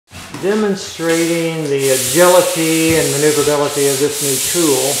demonstrating the agility and maneuverability of this new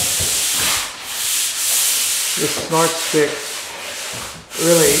tool. This SMARTSTICK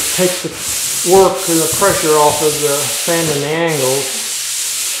really takes the work and the pressure off of the sanding the angles.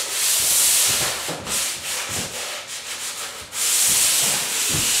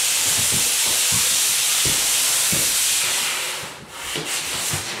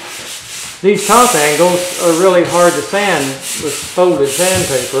 These top angles are really hard to sand with folded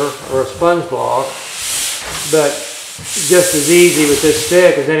sandpaper or a sponge block, but just as easy with this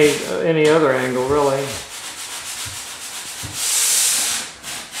stick as any other angle, really.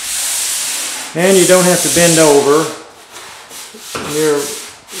 And you don't have to bend over. You're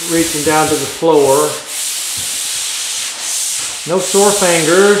reaching down to the floor. No sore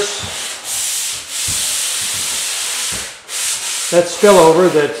fingers. That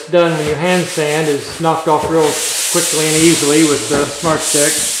spillover that's done when you hand sand is knocked off real quickly and easily with the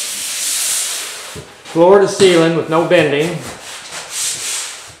SMARTSTICK. Floor to ceiling with no bending.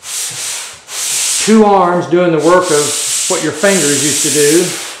 Two arms doing the work of what your fingers used to do.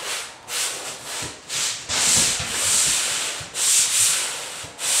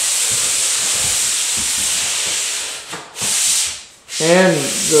 And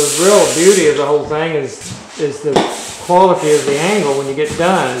the real beauty of the whole thing is the quality of the angle when you get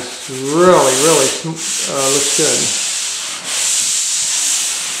done. It's really looks good.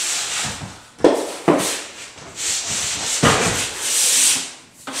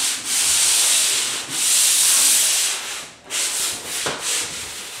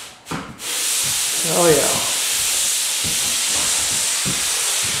 Oh yeah.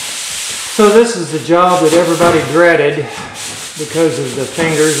 So this is the job that everybody dreaded because of the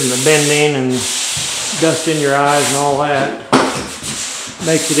fingers and the bending and dust in your eyes and all that.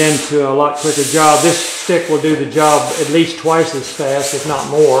 Makes it into a lot quicker job. This stick will do the job at least twice as fast, if not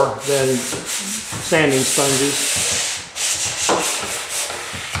more, than sanding sponges.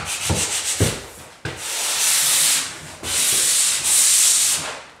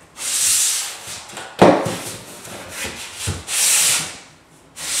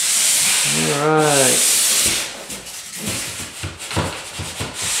 All right.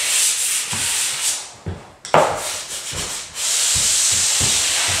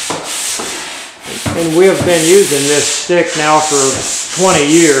 And we have been using this stick now for 20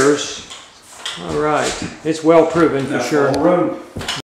 years. All right, it's well proven for sure.